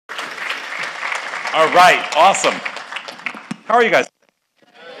All right, awesome. How are you guys?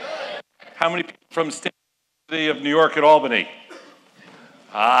 How many people from the city of New York at Albany?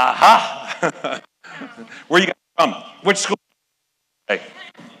 Aha! Where are you guys from? Which school?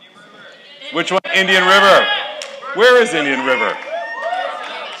 Which one? Indian River. Where is Indian River?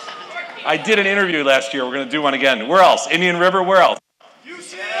 I did an interview last year. We're going to do one again. Where else? Indian River, where else?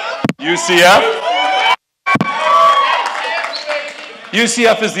 UCF?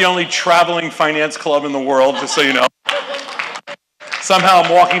 UCF is the only traveling finance club in the world, just so you know. Somehow I'm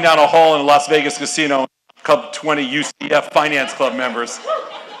walking down a hall in a Las Vegas casino, Club 20 UCF Finance Club members.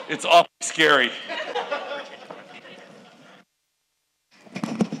 It's awfully scary.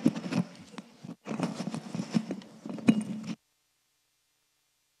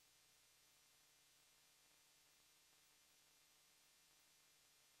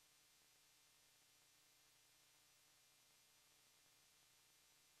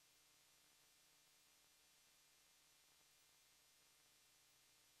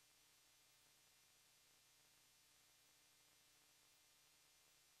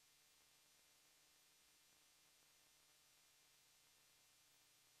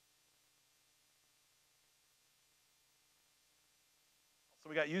 So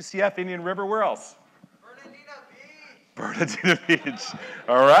we got UCF, Indian River, where else? Bernardino Beach.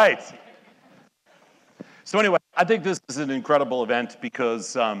 All right. So anyway, I think this is an incredible event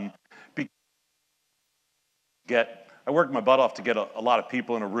because I worked my butt off to get a lot of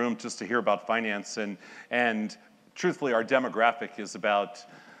people in a room just to hear about finance, and truthfully, our demographic is about,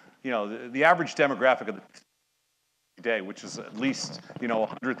 the average demographic of the day, which is at least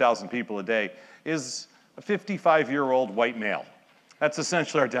 100,000 people a day, is a 55-year-old white male. That's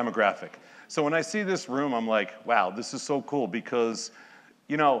essentially our demographic. So when I see this room, I'm like, wow, this is so cool because,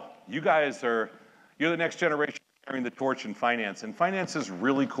 you guys you're the next generation carrying the torch in finance. And finance is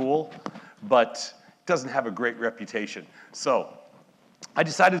really cool, but it doesn't have a great reputation. So I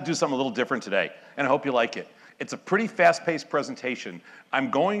decided to do something a little different today, and I hope you like it. It's a pretty fast-paced presentation. I'm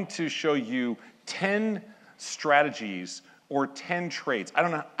going to show you 10 strategies or 10 traits.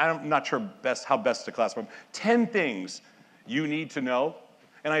 I'm not sure how best to classify them. 10 things you need to know,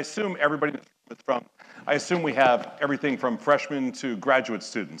 and I assume everybody I assume we have everything from freshmen to graduate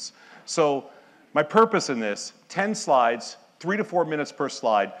students. So my purpose in this, 10 slides, 3 to 4 minutes per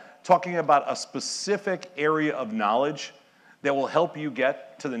slide, talking about a specific area of knowledge that will help you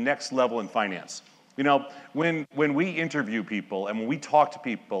get to the next level in finance. When we interview people and when we talk to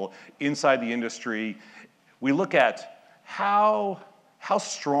people inside the industry, we look at how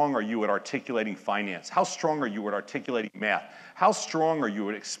strong are you at articulating finance? How strong are you at articulating math? How strong are you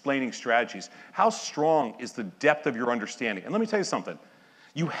at explaining strategies? How strong is the depth of your understanding? And let me tell you something.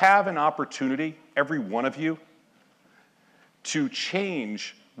 You have an opportunity, every one of you, to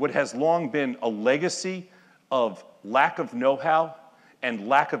change what has long been a legacy of lack of know-how and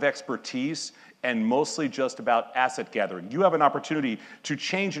lack of expertise and mostly just about asset gathering. You have an opportunity to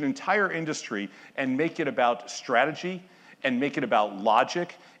change an entire industry and make it about strategy and make it about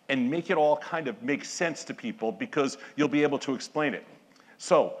logic, and make it all kind of make sense to people because you'll be able to explain it.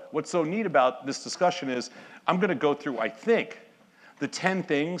 So what's so neat about this discussion is I'm going to go through, I think, the 10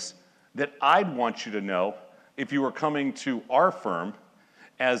 things that I'd want you to know if you were coming to our firm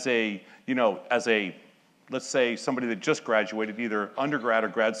as let's say somebody that just graduated either undergrad or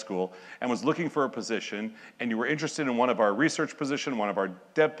grad school and was looking for a position, and you were interested in one of our research positions, one of our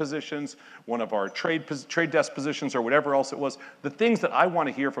dev positions, one of our trade desk positions, or whatever else it was. The things that I want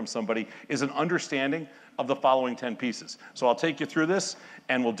to hear from somebody is an understanding of the following 10 pieces. So I'll take you through this,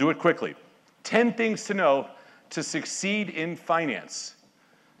 and we'll do it quickly. 10 things to know to succeed in finance.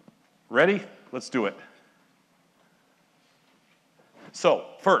 Ready? Let's do it. So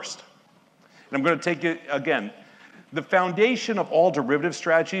first, and I'm going to take it again. The foundation of all derivative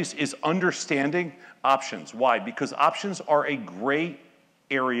strategies is understanding options. Why? Because options are a gray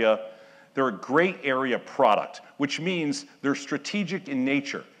area. They're a gray area product, which means they're strategic in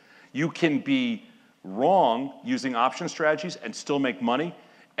nature. You can be wrong using option strategies and still make money,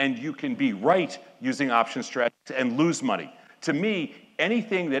 and you can be right using option strategies and lose money. To me,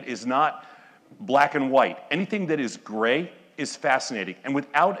 anything that is not black and white, anything that is gray is fascinating. And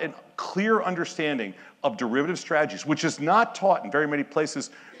without a clear understanding of derivative strategies, which is not taught in very many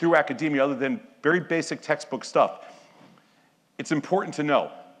places through academia other than very basic textbook stuff, it's important to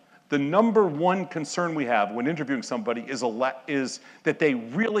know. The number one concern we have when interviewing somebody is that they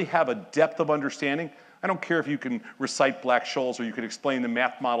really have a depth of understanding. I don't care if you can recite Black-Scholes or you can explain the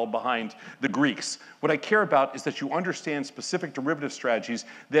math model behind the Greeks. What I care about is that you understand specific derivative strategies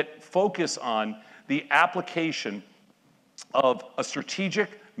that focus on the application of a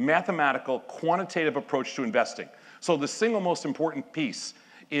strategic mathematical, quantitative approach to investing. So the single most important piece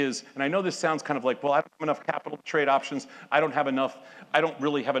is, and I know this sounds kind of like, well, I don't have enough capital to trade options. I don't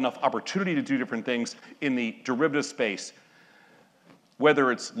really have enough opportunity to do different things in the derivative space.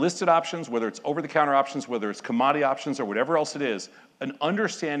 Whether it's listed options, whether it's over-the-counter options, whether it's commodity options or whatever else it is, an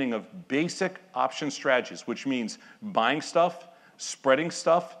understanding of basic option strategies, which means buying stuff, spreading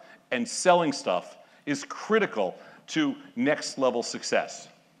stuff, and selling stuff, is critical to next level success.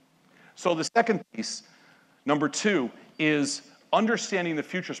 So the second piece, number 2, is understanding the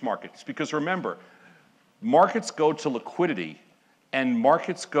futures markets. Because remember, markets go to liquidity and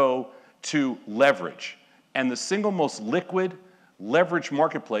markets go to leverage. And the single most liquid leverage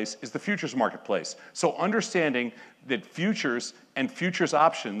marketplace is the futures marketplace. So understanding that futures and futures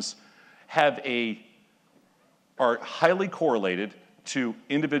options are highly correlated to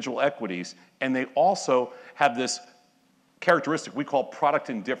individual equities, and they also have this characteristic we call product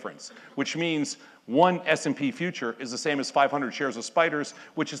indifference, which means one S&P future is the same as 500 shares of spiders,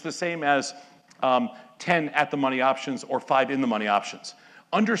 which is the same as 10 at-the-money options or 5 in-the-money options.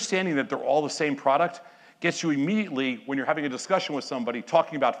 Understanding that they're all the same product gets you immediately, when you're having a discussion with somebody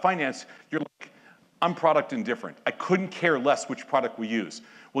talking about finance, you're like, I'm product indifferent. I couldn't care less which product we use.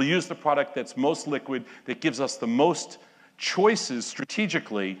 We'll use the product that's most liquid, that gives us the most choices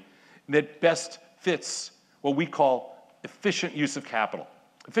strategically, that best fits what we call efficient use of capital.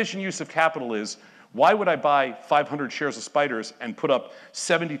 Efficient use of capital is, why would I buy 500 shares of spiders and put up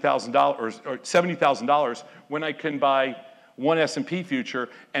 $70,000 when I can buy one S&P future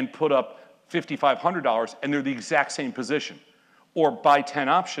and put up $5,500 and they're the exact same position? Or buy 10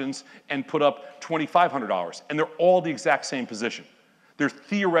 options and put up $2,500 and they're all the exact same position. They're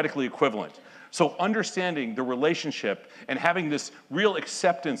theoretically equivalent. So understanding the relationship and having this real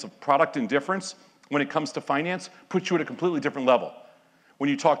acceptance of product indifference when it comes to finance puts you at a completely different level. When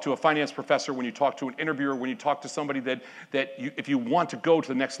you talk to a finance professor, when you talk to an interviewer, when you talk to somebody if you want to go to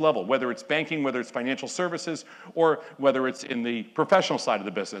the next level, whether it's banking, whether it's financial services, or whether it's in the professional side of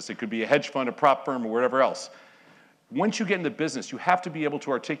the business, it could be a hedge fund, a prop firm, or whatever else. Once you get into business, you have to be able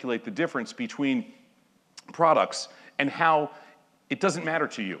to articulate the difference between products and how it doesn't matter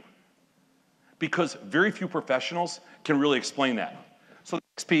to you. Because very few professionals can really explain that. So the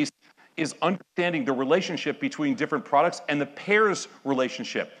next piece is understanding the relationship between different products and the pairs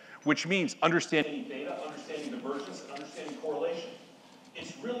relationship, which means understanding data, understanding divergence, and understanding correlation.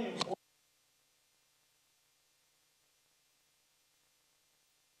 It's really important.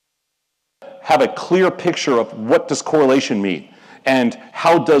 Have a clear picture of what does correlation mean and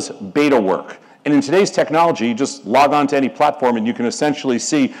how does beta work. And in today's technology, you just log on to any platform and you can essentially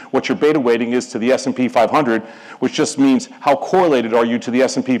see what your beta weighting is to the S&P 500, which just means how correlated are you to the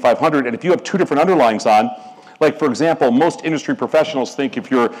S&P 500. And if you have two different underlyings on, like for example, most industry professionals think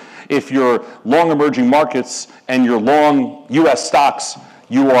if you're long emerging markets and you're long US stocks,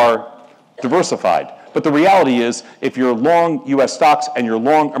 you are diversified. But the reality is, if you're long US stocks and you're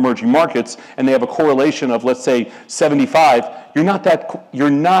long emerging markets and they have a correlation of, let's say, 75, you're not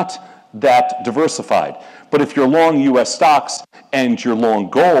that diversified. But if you're long US stocks and you're long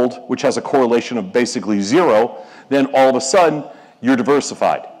gold, which has a correlation of basically 0, then all of a sudden you're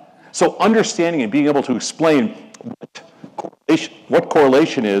diversified. So understanding and being able to explain what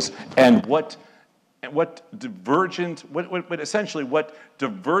correlation is and essentially what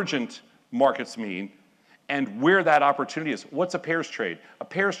divergent markets mean and where that opportunity is. What's a pairs trade? A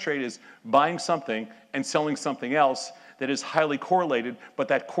pairs trade is buying something and selling something else that is highly correlated, but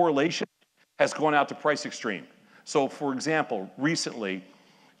that correlation has gone out to price extreme. So for example, recently,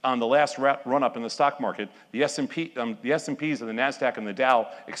 on the last run-up in the stock market, the S&Ps and the NASDAQ and the Dow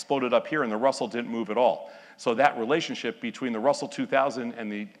exploded up here and the Russell didn't move at all. So that relationship between the Russell 2000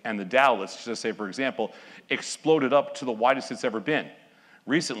 and the Dow, let's just say for example, exploded up to the widest it's ever been.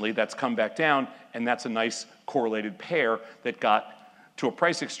 Recently, that's come back down, and that's a nice correlated pair that got to a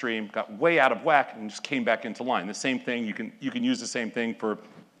price extreme, got way out of whack, and just came back into line. The same thing, you can use the same thing for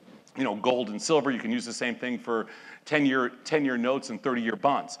gold and silver. You can use the same thing for 10-year notes and 30-year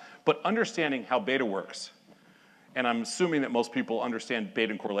bonds. But understanding how beta works, and I'm assuming that most people understand beta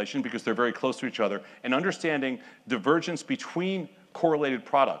and correlation because they're very close to each other, and understanding divergence between correlated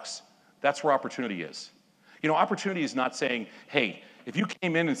products, that's where opportunity is. Opportunity is not saying, hey, if you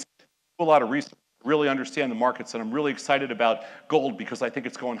came in and said, a lot of research, really understand the markets, and I'm really excited about gold because I think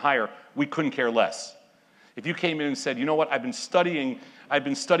it's going higher, we couldn't care less. If you came in and said, you know what, I've been studying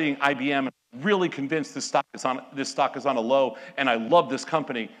IBM, and I'm really convinced this stock is on a low, and I love this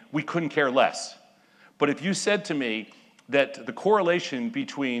company, we couldn't care less. But if you said to me that the correlation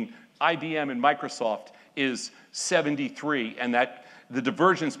between IBM and Microsoft is 73, and the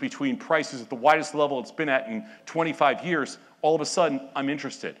divergence between prices at the widest level it's been at in 25 years, all of a sudden, I'm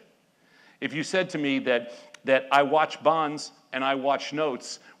interested. If you said to me that I watch bonds and I watch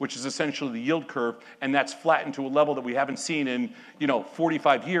notes, which is essentially the yield curve, and that's flattened to a level that we haven't seen in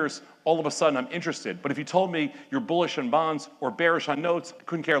 45 years, all of a sudden I'm interested. But if you told me you're bullish on bonds or bearish on notes, I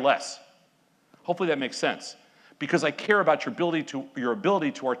couldn't care less. Hopefully that makes sense. Because I care about your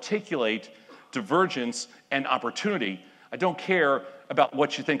ability to articulate divergence and opportunity. I don't care about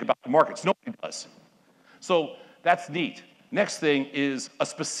what you think about the markets. Nobody does. So that's neat. Next thing is a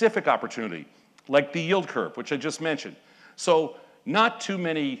specific opportunity, like the yield curve, which I just mentioned. So not too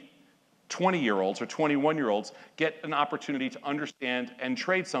many 20-year-olds or 21-year-olds get an opportunity to understand and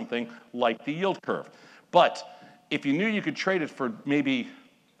trade something like the yield curve. But if you knew you could trade it for maybe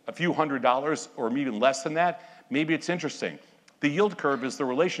a few $100s or even less than that, maybe it's interesting. The yield curve is the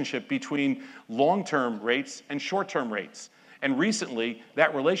relationship between long-term rates and short-term rates. And recently,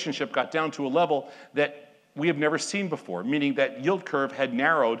 that relationship got down to a level that we have never seen before, meaning that yield curve had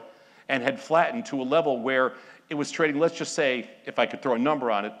narrowed and had flattened to a level where it was trading, let's just say, if I could throw a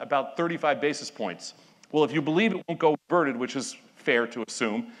number on it, about 35 basis points. Well, if you believe it won't go inverted, which is fair to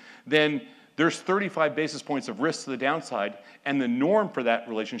assume, then there's 35 basis points of risk to the downside, and the norm for that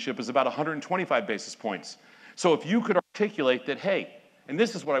relationship is about 125 basis points. So if you could articulate that, hey, and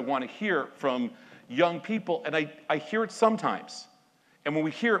this is what I want to hear from young people, and I hear it sometimes. And when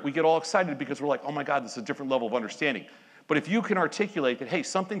we hear it, we get all excited because we're like, oh my God, this is a different level of understanding. But if you can articulate that, hey,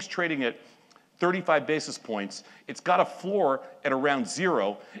 something's trading at 35 basis points, it's got a floor at around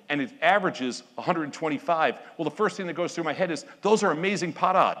 0, and it averages 125, well, the first thing that goes through my head is, those are amazing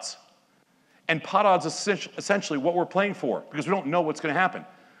pot odds. And pot odds is essentially what we're playing for, because we don't know what's going to happen.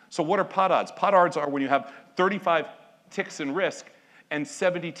 So what are pot odds? Pot odds are when you have 35 ticks in risk and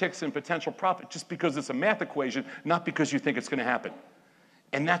 70 ticks in potential profit, just because it's a math equation, not because you think it's going to happen.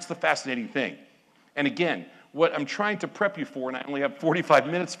 And that's the fascinating thing. And again, what I'm trying to prep you for, and I only have 45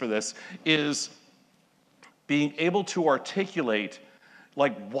 minutes for this, is being able to articulate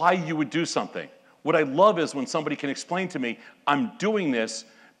like why you would do something. What I love is when somebody can explain to me, I'm doing this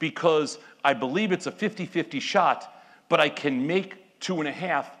because I believe it's a 50-50 shot, but I can make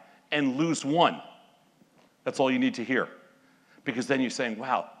 2.5 and lose 1. That's all you need to hear. Because then you're saying,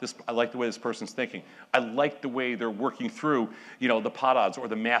 wow, I like the way this person's thinking. I like the way they're working through, the pot odds or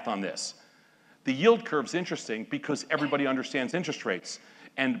the math on this. The yield curve's interesting because everybody understands interest rates.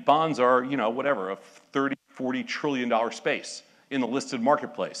 And bonds are, whatever, a $30, $40 trillion space in the listed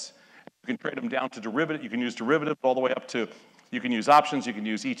marketplace. You can trade them down to derivative. You can use derivatives all the way up to, you can use options, you can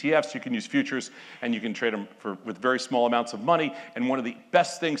use ETFs, you can use futures, and you can trade them with very small amounts of money. And one of the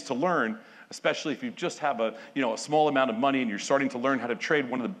best things to learn, especially if you just have a small amount of money and you're starting to learn how to trade,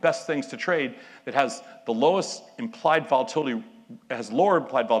 one of the best things to trade that has the lowest implied volatility, has lower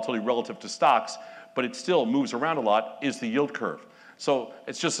implied volatility relative to stocks, but it still moves around a lot, is the yield curve. So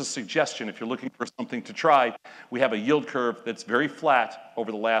it's just a suggestion. If you're looking for something to try, we have a yield curve that's very flat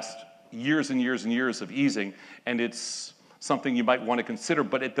over the last years and years and years of easing, and it's something you might want to consider.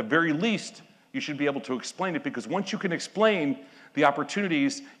 But at the very least, you should be able to explain it, because once you can explain the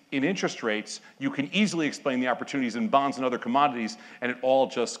opportunities in interest rates, you can easily explain the opportunities in bonds and other commodities, and it all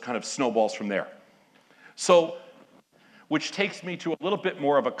just kind of snowballs from there. So, which takes me to a little bit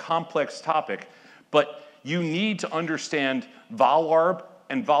more of a complex topic, but you need to understand vol arb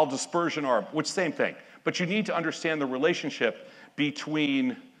and vol dispersion arb, which same thing. But you need to understand the relationship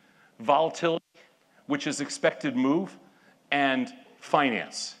between volatility, which is expected move, and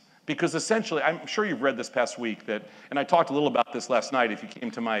finance. Because essentially, I'm sure you've read this past week and I talked a little about this last night if you came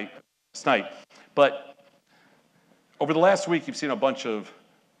to my last night, but over the last week, you've seen a bunch of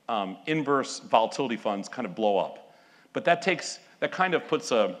inverse volatility funds kind of blow up. But that kind of puts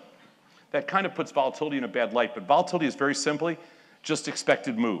volatility in a bad light. But volatility is very simply just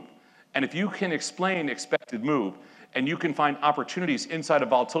expected move. And if you can explain expected move, and you can find opportunities inside of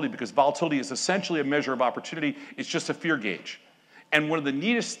volatility, because volatility is essentially a measure of opportunity, it's just a fear gauge. And one of the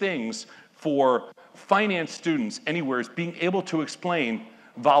neatest things for finance students anywhere is being able to explain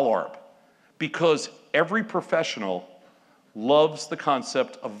vol arb, because every professional loves the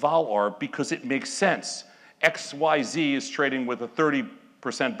concept of vol arb because it makes sense. XYZ is trading with a 30%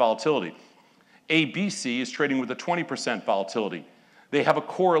 volatility. ABC is trading with a 20% volatility. They have a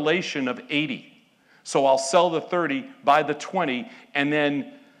correlation of 80. So I'll sell the 30, buy the 20, and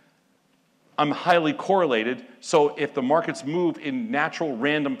then I'm highly correlated. So if the markets move in natural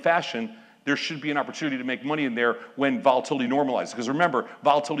random fashion, there should be an opportunity to make money in there when volatility normalizes. Because remember,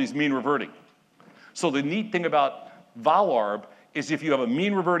 volatility is mean reverting. So the neat thing about vol arb is if you have a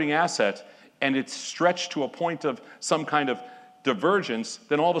mean reverting asset and it's stretched to a point of some kind of divergence,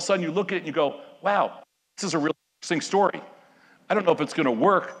 then all of a sudden you look at it and you go, wow, this is a really interesting story. I don't know if it's going to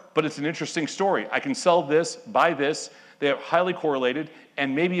work, but it's an interesting story. I can sell this, buy this. They are highly correlated,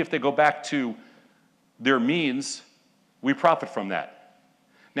 and maybe if they go back to their means, we profit from that.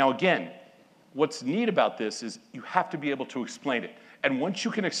 Now again, what's neat about this is you have to be able to explain it. And once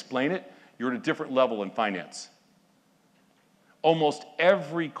you can explain it, you're at a different level in finance. Almost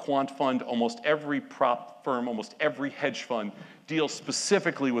every quant fund, almost every prop firm, almost every hedge fund deals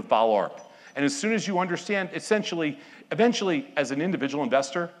specifically with vol arb. And as soon as you understand, eventually, as an individual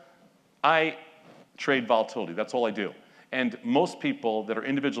investor, I trade volatility. That's all I do. And most people that are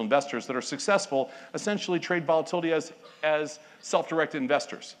individual investors that are successful essentially trade volatility as self-directed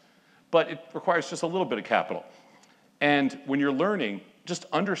investors. But it requires just a little bit of capital. And when you're learning, just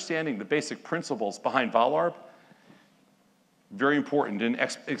understanding the basic principles behind vol arb, very important in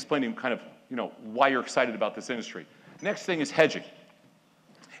explaining kind of why you're excited about this industry. Next thing is hedging.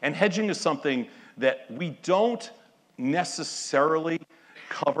 And hedging is something that we don't necessarily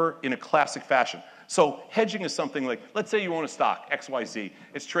cover in a classic fashion. So hedging is something like, let's say you own a stock, XYZ,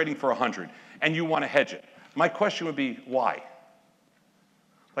 it's trading for 100, and you want to hedge it. My question would be, why?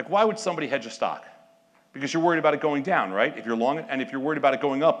 Like, why would somebody hedge a stock? Because you're worried about it going down, right? If you're long it, and if you're worried about it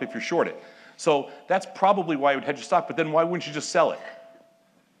going up, if you're short it. So that's probably why you would hedge a stock, but then why wouldn't you just sell it?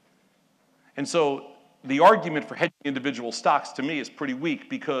 And so the argument for hedging individual stocks to me is pretty weak,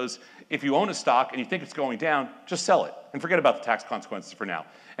 because if you own a stock and you think it's going down, just sell it and forget about the tax consequences for now.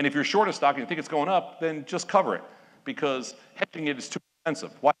 And if you're short a stock and you think it's going up, then just cover it, because hedging it is too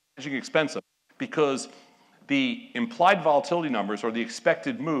expensive. Why is hedging expensive? Because the implied volatility numbers, or the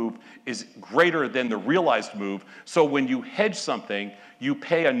expected move, is greater than the realized move. So when you hedge something, you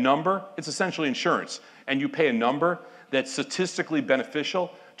pay a number. It's essentially insurance. And you pay a number that's statistically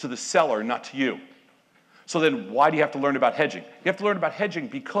beneficial to the seller, not to you. So then why do you have to learn about hedging? You have to learn about hedging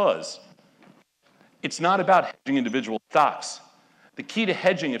because it's not about hedging individual stocks. The key to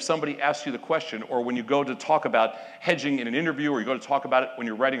hedging, if somebody asks you the question, or when you go to talk about hedging in an interview, or you go to talk about it when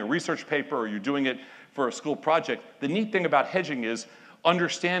you're writing a research paper, or you're doing it for a school project, the neat thing about hedging is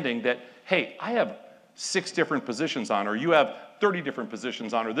understanding that, hey, I have 6 different positions on, or you have 30 different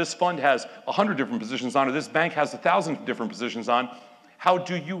positions on, or this fund has 100 different positions on, or this bank has 1,000 different positions on. How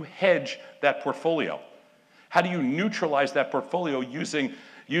do you hedge that portfolio? How do you neutralize that portfolio using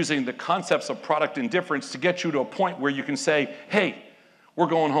the concepts of product indifference to get you to a point where you can say, hey, we're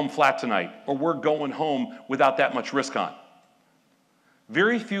going home flat tonight, or we're going home without that much risk on?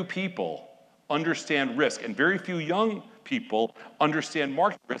 Very few people understand risk, and very few young people understand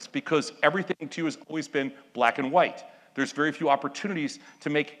market risk, because everything to you has always been black and white. There's very few opportunities to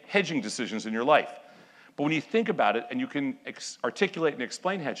make hedging decisions in your life. But when you think about it and you can articulate and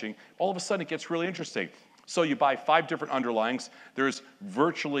explain hedging, all of a sudden it gets really interesting. So you buy 5 different underlyings. There's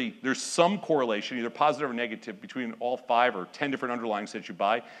some correlation, either positive or negative, between all 5 or 10 different underlyings that you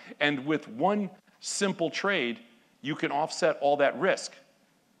buy. And with one simple trade, you can offset all that risk.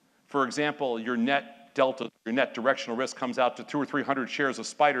 For example, your net delta, your net directional risk comes out to 200 or 300 shares of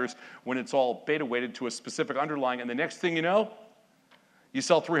spiders when it's all beta weighted to a specific underlying. And the next thing you know, you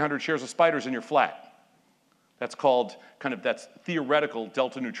sell 300 shares of spiders and you're flat. That's called that's theoretical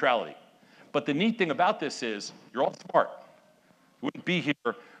delta neutrality. But the neat thing about this is you're all smart. You wouldn't be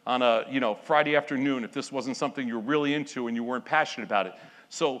here on a Friday afternoon if this wasn't something you're really into and you weren't passionate about it.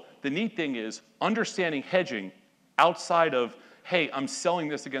 So the neat thing is understanding hedging outside of, hey, I'm selling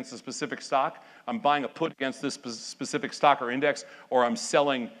this against a specific stock, I'm buying a put against this specific stock or index, or I'm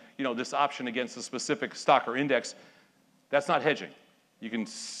selling this option against a specific stock or index. That's not hedging. You can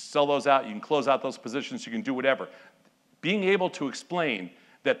sell those out, you can close out those positions, you can do whatever. Being able to explain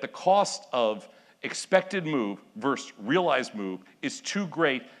that the cost of expected move versus realized move is too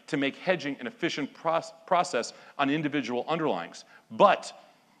great to make hedging an efficient process on individual underlyings. But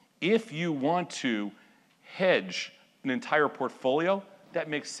if you want to hedge an entire portfolio, that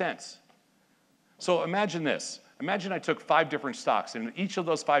makes sense. So imagine this. Imagine I took 5 different stocks, and in each of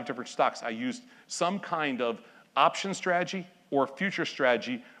those 5 different stocks, I used some kind of option strategy or future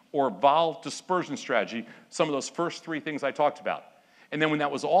strategy or vol dispersion strategy, some of those first 3 things I talked about. And then when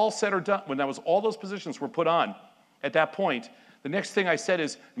that was all said or done, when all those positions were put on, at that point, the next thing I said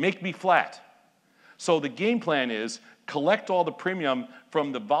is, make me flat. So the game plan is collect all the premium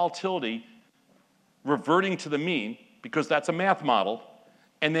from the volatility reverting to the mean, because that's a math model,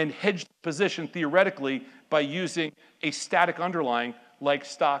 and then hedge the position theoretically by using a static underlying like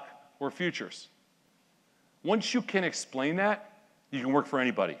stock or futures. Once you can explain that, you can work for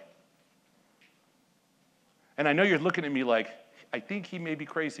anybody. And I know you're looking at me like, I think he may be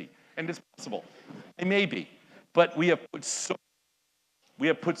crazy. And it's possible. It may be. But we have put so We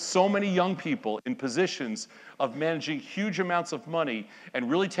have put so many young people in positions of managing huge amounts of money and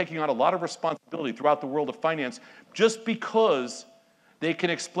really taking on a lot of responsibility throughout the world of finance just because they can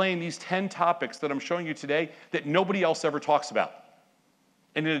explain these 10 topics that I'm showing you today that nobody else ever talks about,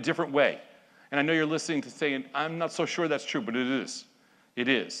 and in a different way. And I know you're listening to saying, I'm not so sure that's true, but it is. It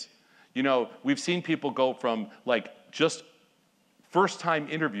is. You know, we've seen people go from like just first-time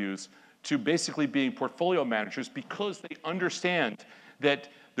interviews to basically being portfolio managers because they understand that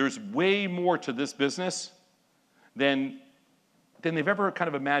there's way more to this business than they've ever kind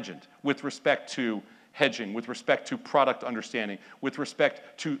of imagined with respect to hedging, with respect to product understanding, with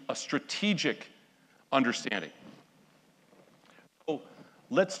respect to a strategic understanding. So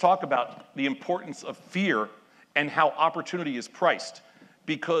let's talk about the importance of fear and how opportunity is priced.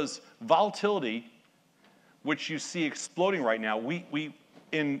 Because volatility, which you see exploding right now, we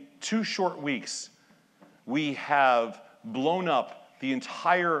in 2 short weeks, we have blown up the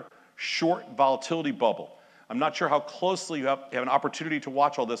entire short volatility bubble. I'm not sure how closely you have an opportunity to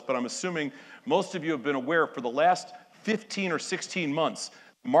watch all this, but I'm assuming most of you have been aware for the last 15 or 16 months,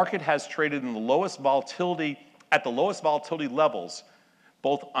 the market has traded in the lowest volatility, at the lowest volatility levels,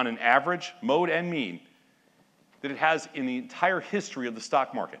 both on an average, mode, and mean, that it has in the entire history of the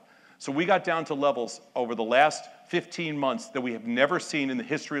stock market. So we got down to levels over the last 15 months that we have never seen in the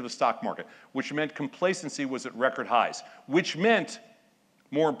history of the stock market, which meant complacency was at record highs, which meant,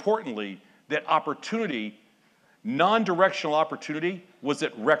 more importantly, that opportunity, non-directional opportunity, was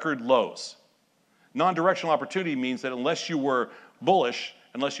at record lows. Non-directional opportunity means that unless you were bullish,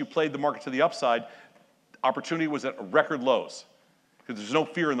 unless you played the market to the upside, opportunity was at record lows because there's no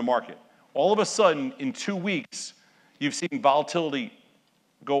fear in the market. All of a sudden, in 2 weeks, you've seen volatility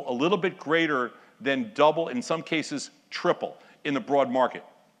go a little bit greater than double, in some cases triple, in the broad market.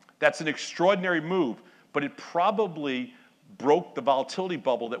 That's an extraordinary move, but it probably broke the volatility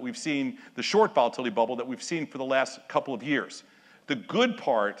bubble that we've seen, the short volatility bubble that we've seen for the last couple of years. The good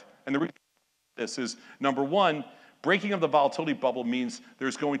part, and the reason this is, number one, breaking of the volatility bubble means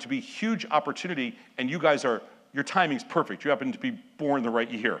there's going to be huge opportunity, and you guys are, your timing's perfect. You happen to be born the right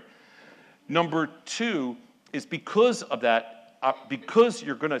year. Number two is because of that, because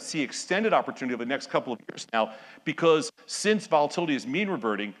you're going to see extended opportunity over the next couple of years now, because since volatility is mean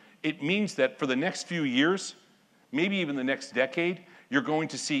reverting, it means that for the next few years, maybe even the next decade, you're going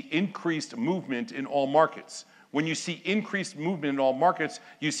to see increased movement in all markets. When you see increased movement in all markets,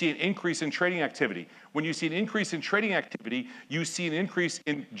 you see an increase in trading activity. When you see an increase in trading activity, you see an increase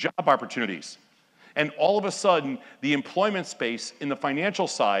in job opportunities. And all of a sudden, the employment space in the financial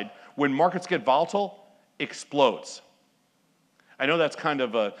side, when markets get volatile, explodes. I know that's kind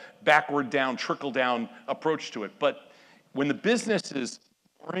of a backward down, trickle down approach to it, but when the business is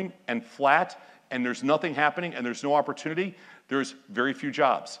boring and flat and there's nothing happening and there's no opportunity, there's very few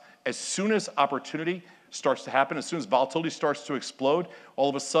jobs. As soon as opportunity starts to happen, as soon as volatility starts to explode, all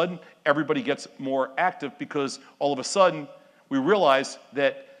of a sudden everybody gets more active because all of a sudden we realize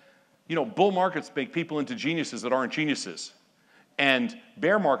that, you know, bull markets make people into geniuses that aren't geniuses. And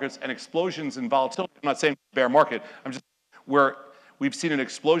bear markets and explosions in volatility, I'm not saying bear market, I'm just where we've seen an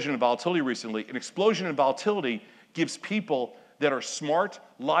explosion in volatility recently. An explosion in volatility gives people that are smart,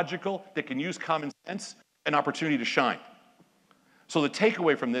 logical, that can use common sense, an opportunity to shine. So the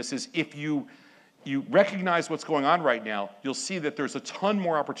takeaway from this is if you recognize what's going on right now, you'll see that there's a ton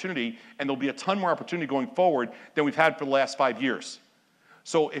more opportunity, and there'll be a ton more opportunity going forward than we've had for the last 5 years.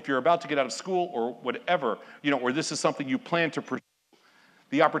 So if you're about to get out of school or whatever, you know, or this is something you plan to pursue,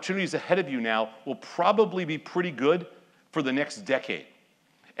 the opportunities ahead of you now will probably be pretty good for the next decade.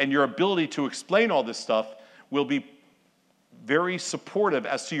 And your ability to explain all this stuff will be very supportive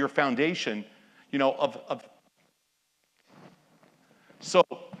as to your foundation, you know, So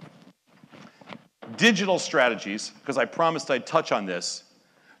digital strategies, because I promised I'd touch on this.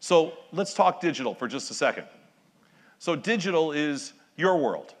 So let's talk digital for just a second. So digital is your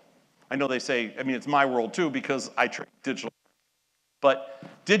world. I know they say, I mean, it's my world too because I trade digital. But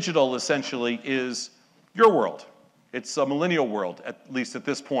digital essentially is your world. It's a millennial world, at least at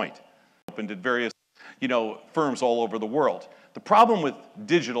this point. Opened at various, you know, firms all over the world. The problem with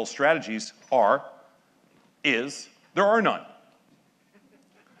digital strategies is there are none.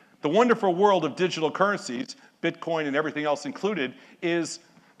 The wonderful world of digital currencies, Bitcoin and everything else included, is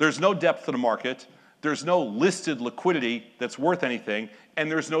there's no depth to the market, there's no listed liquidity that's worth anything, and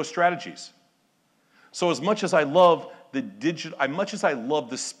there's no strategies. So as much as I love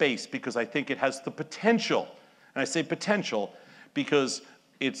the space because I think it has the potential, and I say potential because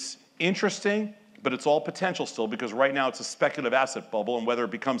it's interesting, but it's all potential still because right now it's a speculative asset bubble, and whether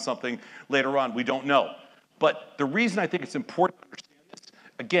it becomes something later on, we don't know. But the reason I think it's important to understand this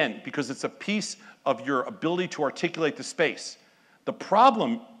Again, because it's a piece of your ability to articulate the space. The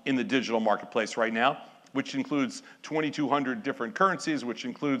problem in the digital marketplace right now, which includes 2,200 different currencies, which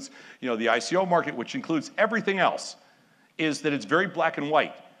includes the ICO market, which includes everything else, is that it's very black and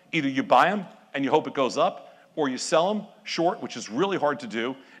white. Either you buy them and you hope it goes up, or you sell them short, which is really hard to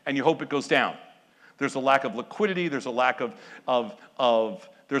do, and you hope it goes down. There's a lack of liquidity. There's a lack of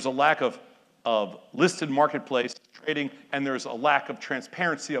listed marketplace trading, and there's a lack of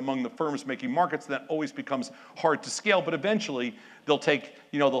transparency among the firms making markets. That always becomes hard to scale, but eventually they'll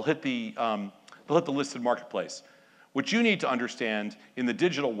hit the listed marketplace. What you need to understand in the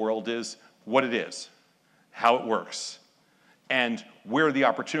digital world is what it is, how it works, and where the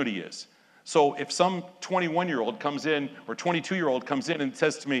opportunity is. So if some 21-year-old comes in or 22-year-old comes in and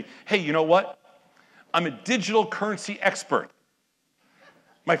says to me, hey, you know what? I'm a digital currency expert.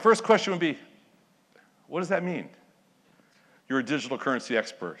 My first question would be, what does that mean? You're a digital currency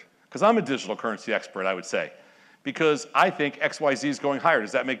expert. Because I'm a digital currency expert, I would say. Because I think XYZ is going higher.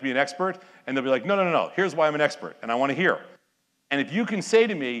 Does that make me an expert? And they'll be like, no, no, no, no. Here's why I'm an expert, and I want to hear. And if you can say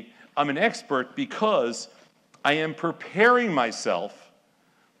to me, I'm an expert because I am preparing myself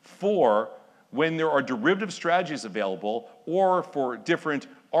for when there are derivative strategies available, or for different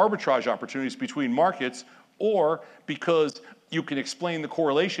arbitrage opportunities between markets, or because you can explain the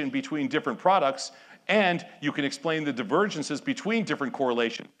correlation between different products, and you can explain the divergences between different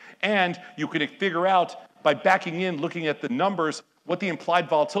correlations, and you can figure out by backing in, looking at the numbers, what the implied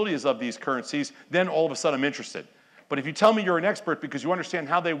volatility is of these currencies, then all of a sudden I'm interested. But if you tell me you're an expert because you understand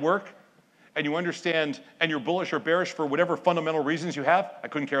how they work, and you understand, and you're bullish or bearish for whatever fundamental reasons you have, I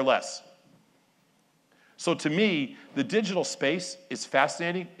couldn't care less. So to me, the digital space is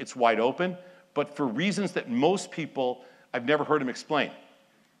fascinating, it's wide open, but for reasons that most people, I've never heard them explain.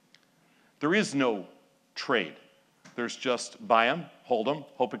 There is no trade. There's just buy them, hold them,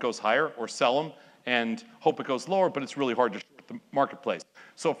 hope it goes higher, or sell them, and hope it goes lower, but it's really hard to short the marketplace.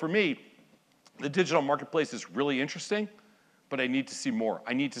 So for me, the digital marketplace is really interesting, but I need to see more.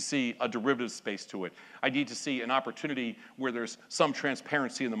 I need to see a derivative space to it. I need to see an opportunity where there's some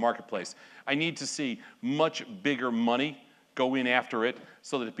transparency in the marketplace. I need to see much bigger money go in after it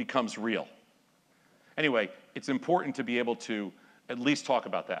so that it becomes real. Anyway, it's important to be able to at least talk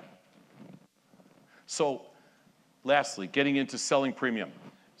about that. So lastly, getting into selling premium.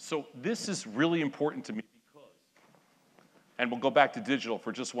 So this is really important to me because, and we'll go back to digital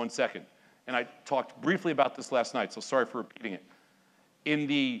for just 1 second. And I talked briefly about this last night, so sorry for repeating it. In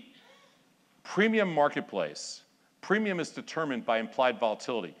the premium marketplace, premium is determined by implied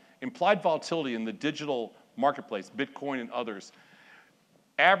volatility. Implied volatility in the digital marketplace, Bitcoin and others,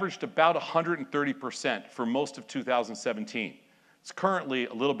 averaged about 130% for most of 2017. It's currently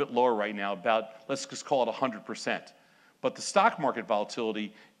a little bit lower right now, about, let's just call it 100%. But the stock market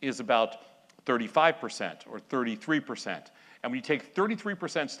volatility is about 35% or 33%. And when you take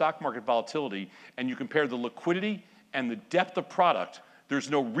 33% stock market volatility and you compare the liquidity and the depth of product, there's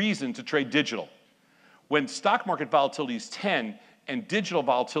no reason to trade digital. When stock market volatility is 10 and digital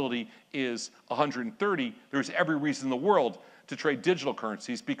volatility is 130, there's every reason in the world to trade digital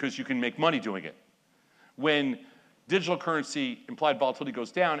currencies because you can make money doing it. When digital currency implied volatility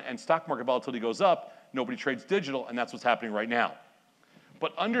goes down and stock market volatility goes up, nobody trades digital, and that's what's happening right now.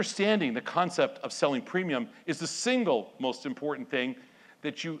 But understanding the concept of selling premium is the single most important thing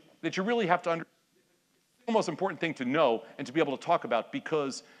that you really have to understand. The most important thing to know and to be able to talk about,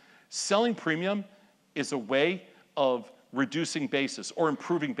 because selling premium is a way of reducing basis or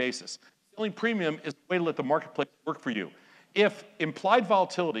improving basis. Selling premium is a way to let the marketplace work for you. If implied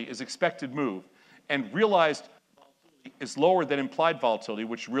volatility is expected move and realized volatility is lower than implied volatility,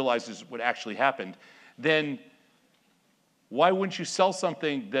 which realizes what actually happened, then why wouldn't you sell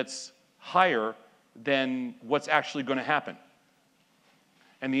something that's higher than what's actually going to happen?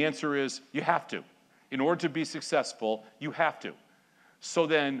 And the answer is you have to. In order to be successful, you have to. So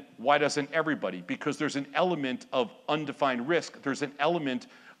then why doesn't everybody? Because there's an element of undefined risk. There's an element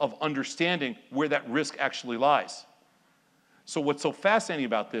of understanding where that risk actually lies. So what's so fascinating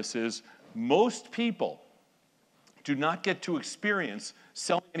about this is most people do not get to experience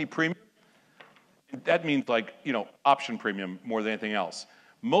selling any premium. That means option premium more than anything else.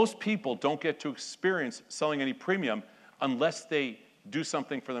 Most people don't get to experience selling any premium unless they do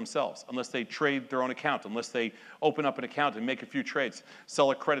something for themselves, unless they trade their own account, unless they open up an account and make a few trades,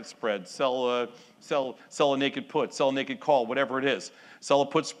 sell a credit spread, sell a naked put, sell a naked call, whatever it is, sell a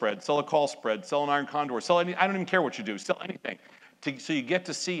put spread, sell a call spread, sell an iron condor, I don't even care what you do, sell anything. So you get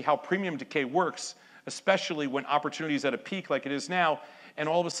to see how premium decay works, especially when opportunity is at a peak like it is now, and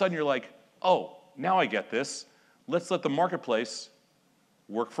all of a sudden you're like, oh, now I get this. Let's let the marketplace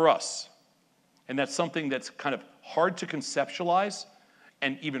work for us. And that's something that's kind of hard to conceptualize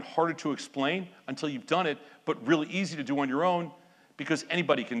and even harder to explain until you've done it, but really easy to do on your own because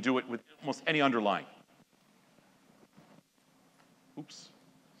anybody can do it with almost any underlying. Oops.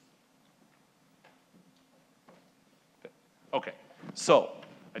 Okay, so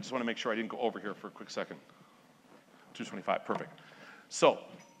I just want to make sure I didn't go over here for a quick second. 225, perfect. So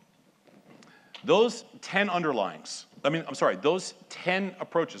those 10 underlyings, those 10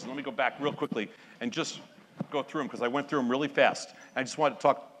 approaches, and let me go back real quickly and just go through them because I went through them really fast. I just wanted to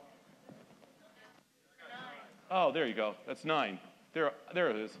talk. Oh, there you go. That's 9. There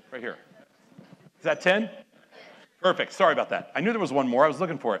it is, right here. Is that 10? Perfect. Sorry about that. I knew there was one more. I was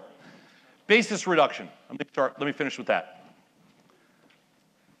looking for it. Basis reduction. Let me finish with that.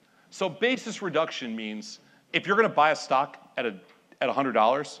 So basis reduction means if you're going to buy a stock at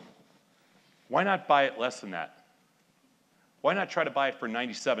 $100, why not buy it less than that? Why not try to buy it for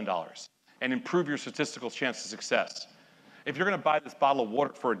 $97 and improve your statistical chance of success? If you're going to buy this bottle of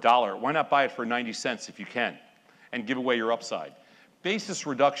water for $1, why not buy it for 90 cents if you can and give away your upside? Basis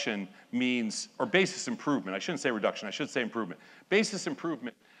reduction means, or basis improvement, I shouldn't say reduction, I should say improvement. Basis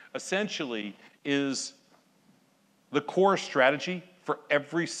improvement essentially is the core strategy for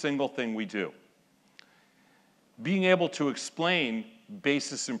every single thing we do. Being able to explain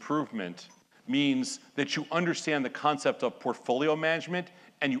basis improvement means that you understand the concept of portfolio management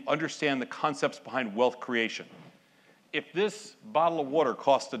and you understand the concepts behind wealth creation. If this bottle of water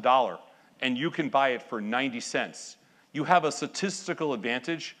costs $1 and you can buy it for 90 cents, you have a statistical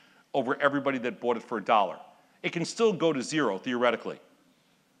advantage over everybody that bought it for $1. It can still go to 0 theoretically.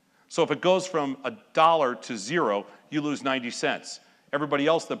 So if it goes from $1 to 0, you lose 90 cents. Everybody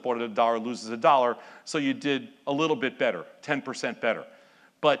else that bought it $1 loses $1, so you did a little bit better, 10% better.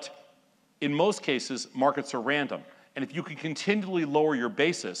 But in most cases, markets are random. And if you can continually lower your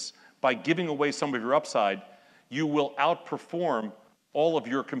basis by giving away some of your upside, you will outperform all of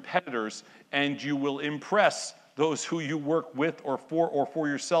your competitors and you will impress those who you work with or for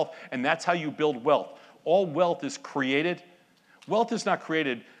yourself, and that's how you build wealth. All wealth is created. Wealth is not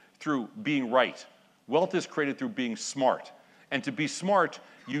created through being right. Wealth is created through being smart. And to be smart,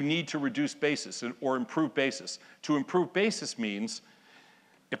 you need to reduce basis or improve basis. To improve basis means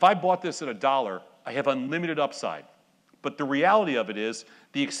if I bought this at $1, I have unlimited upside. But the reality of it is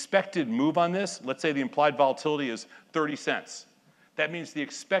the expected move on this, let's say the implied volatility is 30 cents. That means the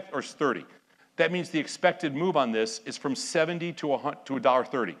or 30. That means the expected move on this is from 70 to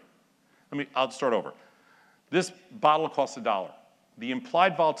 $1.30. I'll start over. This bottle costs $1. The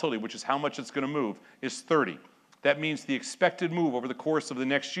implied volatility, which is how much it's going to move, is 30. That means the expected move over the course of the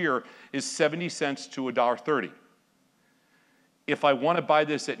next year is 70 cents to $1.30. If I want to buy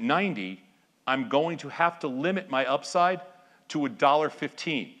this at 90, I'm going to have to limit my upside to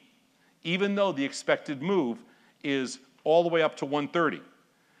 $1.15, even though the expected move is all the way up to 130.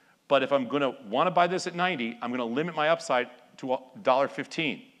 But if I'm going to want to buy this at 90, I'm going to limit my upside to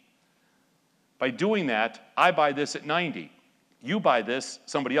 $1.15. By doing that, I buy this at 90. You buy this,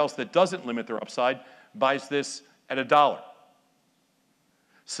 somebody else that doesn't limit their upside buys this at $1.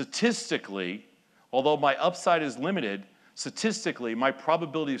 Statistically, although my upside is limited, statistically, my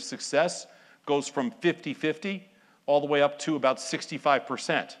probability of success goes from 50-50 all the way up to about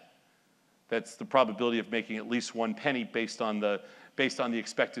 65%. That's the probability of making at least 1 penny based on the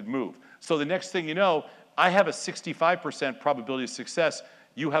expected move. So the next thing you know, I have a 65% probability of success.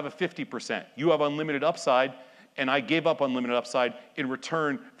 You have a 50%. You have unlimited upside, and I gave up unlimited upside in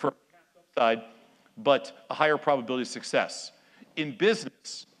return for upside, but a higher probability of success. In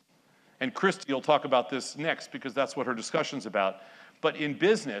business, and Christy will talk about this next because that's what her discussion's about, but in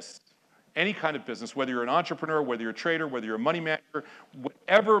business, any kind of business, whether you're an entrepreneur, whether you're a trader, whether you're a money manager,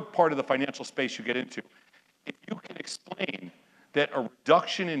 whatever part of the financial space you get into, if you can explain that a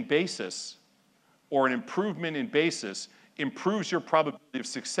reduction in basis or an improvement in basis improves your probability of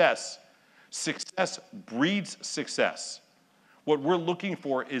success, success breeds success. What we're looking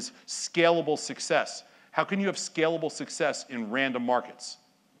for is scalable success. How can you have scalable success in random markets?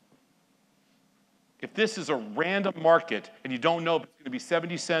 If this is a random market and you don't know if it's going to be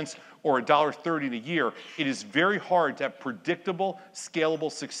 70 cents or $1.30 in a year, it is very hard to have predictable,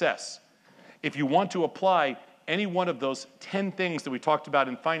 scalable success. If you want to apply any one of those 10 things that we talked about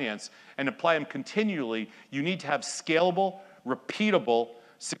in finance and apply them continually, you need to have scalable, repeatable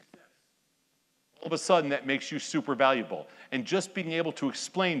success. All of a sudden, that makes you super valuable. And just being able to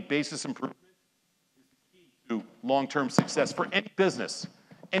explain basis improvement is the key to long-term success for any business.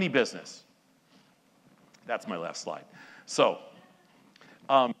 Any business. That's my last slide. So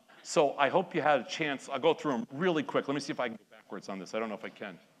I hope you had a chance. I'll go through them really quick. Let me see if I can go back backwards on this. I don't know if I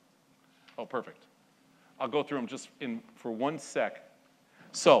can. Oh, perfect. I'll go through them just for 1 sec.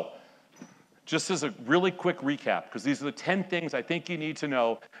 So, just as a really quick recap, because these are the 10 things I think you need to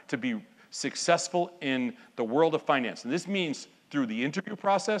know to be successful in the world of finance. And this means through the interview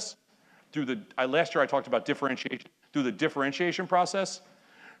process, last year I talked about differentiation, through the differentiation process,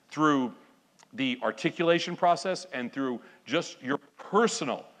 through the articulation process, and through just your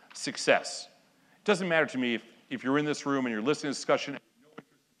personal success. It doesn't matter to me if you're in this room and you're listening to this discussion and you have no interest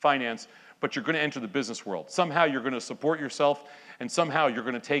in finance, but you're going to enter the business world. Somehow you're going to support yourself, and somehow you're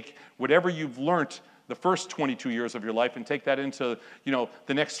going to take whatever you've learned the first 22 years of your life and take that into,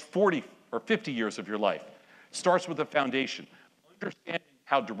 the next 40 or 50 years of your life. It starts with a foundation. Understanding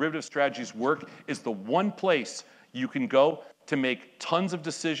how derivative strategies work is the one place you can go to make tons of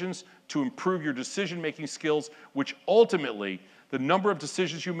decisions, to improve your decision-making skills, which ultimately, the number of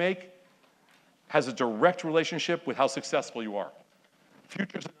decisions you make has a direct relationship with how successful you are.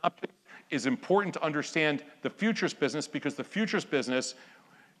 Futures and options is important to understand the futures business because the futures business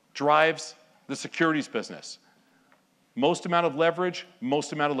drives the securities business. Most amount of leverage,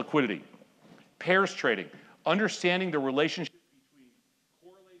 most amount of liquidity. Pairs trading, understanding the relationship between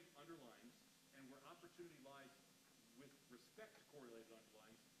correlated underlyings and where opportunity lies with respect to correlated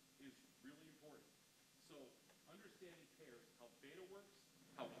underlyings is really important. So understanding pairs, how beta works,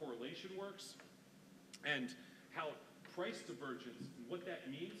 how correlation works, and how price divergence and what that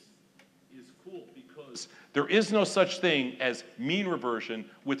means is cool because there is no such thing as mean reversion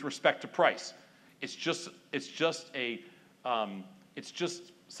with respect to price. It's just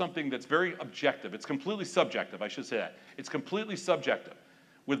something that's very objective. It's completely subjective, I should say that. It's completely subjective.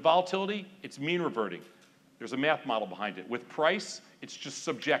 With volatility, it's mean reverting. There's a math model behind it. With price, it's just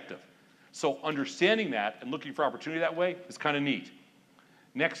subjective. So understanding that and looking for opportunity that way is kind of neat.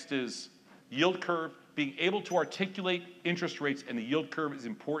 Next is yield curve. Being able to articulate interest rates and the yield curve is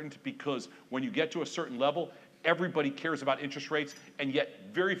important because when you get to a certain level, everybody cares about interest rates, and yet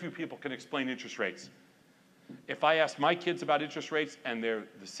very few people can explain interest rates. If I asked my kids about interest rates and they're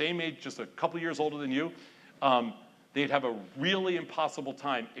the same age, just a couple years older than you, they'd have a really impossible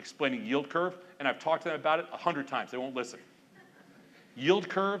time explaining yield curve, and I've talked to them about it 100 times. They won't listen. Yield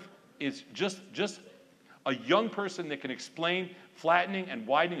curve is just a young person that can explain flattening and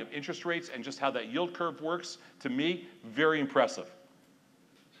widening of interest rates and just how that yield curve works, to me, very impressive.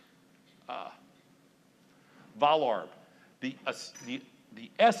 VALARB, the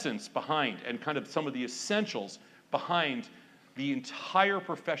essence behind and kind of some of the essentials behind the entire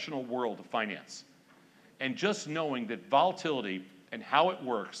professional world of finance. And just knowing that volatility and how it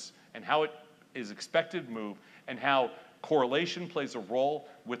works and how it is expected to move and how correlation plays a role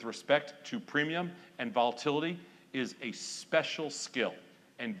with respect to premium and volatility is a special skill,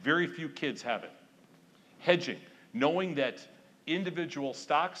 and very few kids have it. Hedging, knowing that individual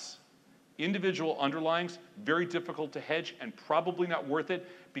stocks, individual underlyings, very difficult to hedge and probably not worth it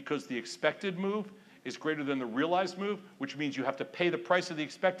because the expected move is greater than the realized move, which means you have to pay the price of the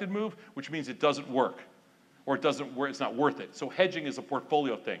expected move, which means it doesn't work, or it's not worth it. So hedging is a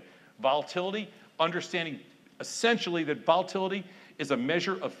portfolio thing. Volatility, understanding essentially that volatility is a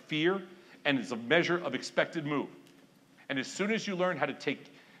measure of fear and is a measure of expected move. And as soon as you learn how to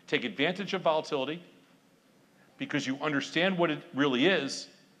take advantage of volatility, because you understand what it really is,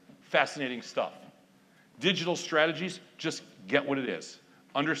 fascinating stuff. Digital strategies, just get what it is.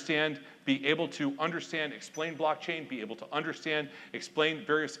 Understand, be able to understand, explain blockchain, be able to understand, explain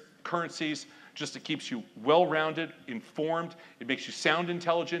various currencies, just it keeps you well-rounded, informed, it makes you sound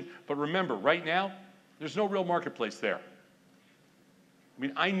intelligent. But remember, right now, there's no real marketplace there. I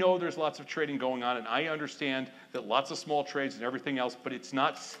mean, I know there's lots of trading going on, and I understand that lots of small trades and everything else, but it's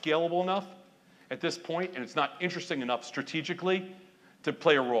not scalable enough at this point, and it's not interesting enough strategically to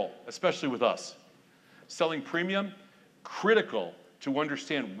play a role, especially with us. Selling premium, critical to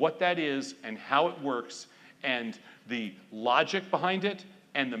understand what that is and how it works and the logic behind it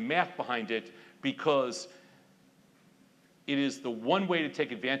and the math behind it, because it is the one way to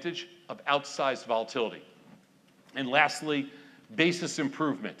take advantage of outsized volatility. And lastly, basis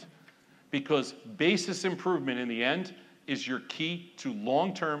improvement, because basis improvement in the end is your key to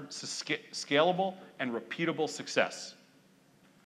long-term scalable and repeatable success.